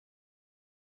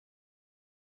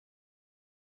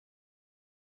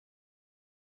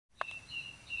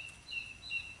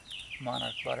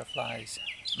monarch butterflies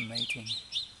mating.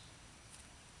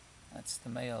 That's the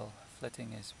male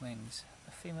flitting his wings.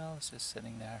 The female is just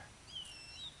sitting there.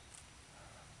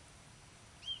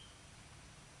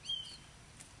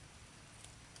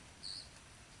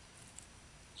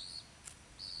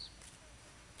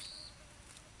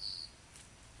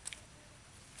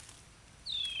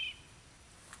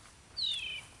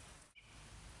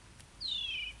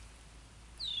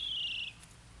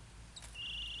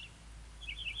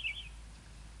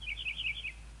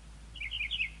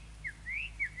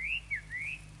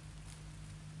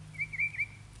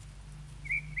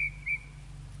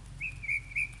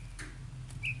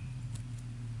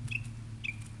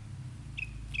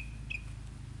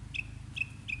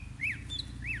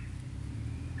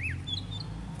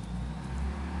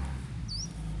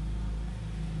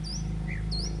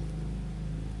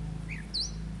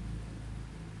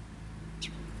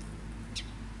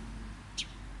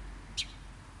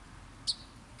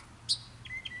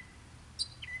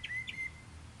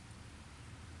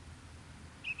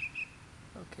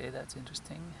 Okay, that's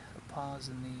interesting. A pause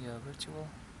in the ritual.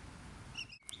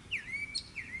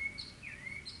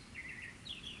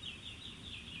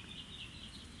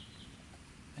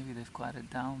 Maybe they've quieted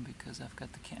down because I've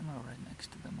got the camera right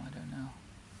next to them, I don't know.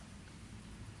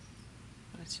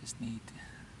 But it's just neat.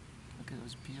 Look at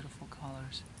those beautiful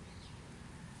colors.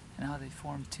 And how they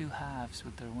form two halves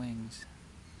with their wings.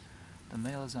 The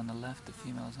male is on the left, the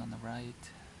female is on the right.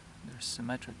 They're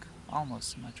symmetric, almost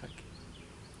symmetric.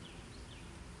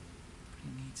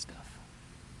 Pretty neat stuff.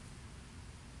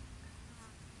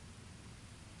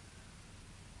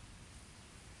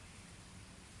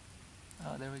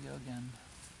 Oh, there we go again.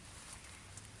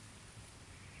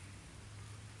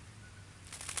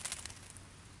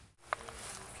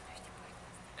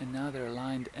 And now they're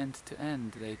aligned end to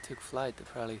end. They took flight. They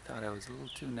probably thought I was a little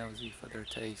too nosy for their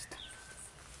taste.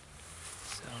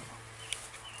 So,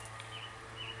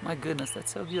 my goodness,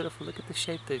 that's so beautiful. Look at the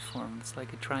shape they formed. It's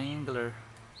like a triangular.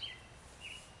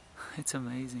 It's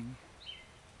amazing.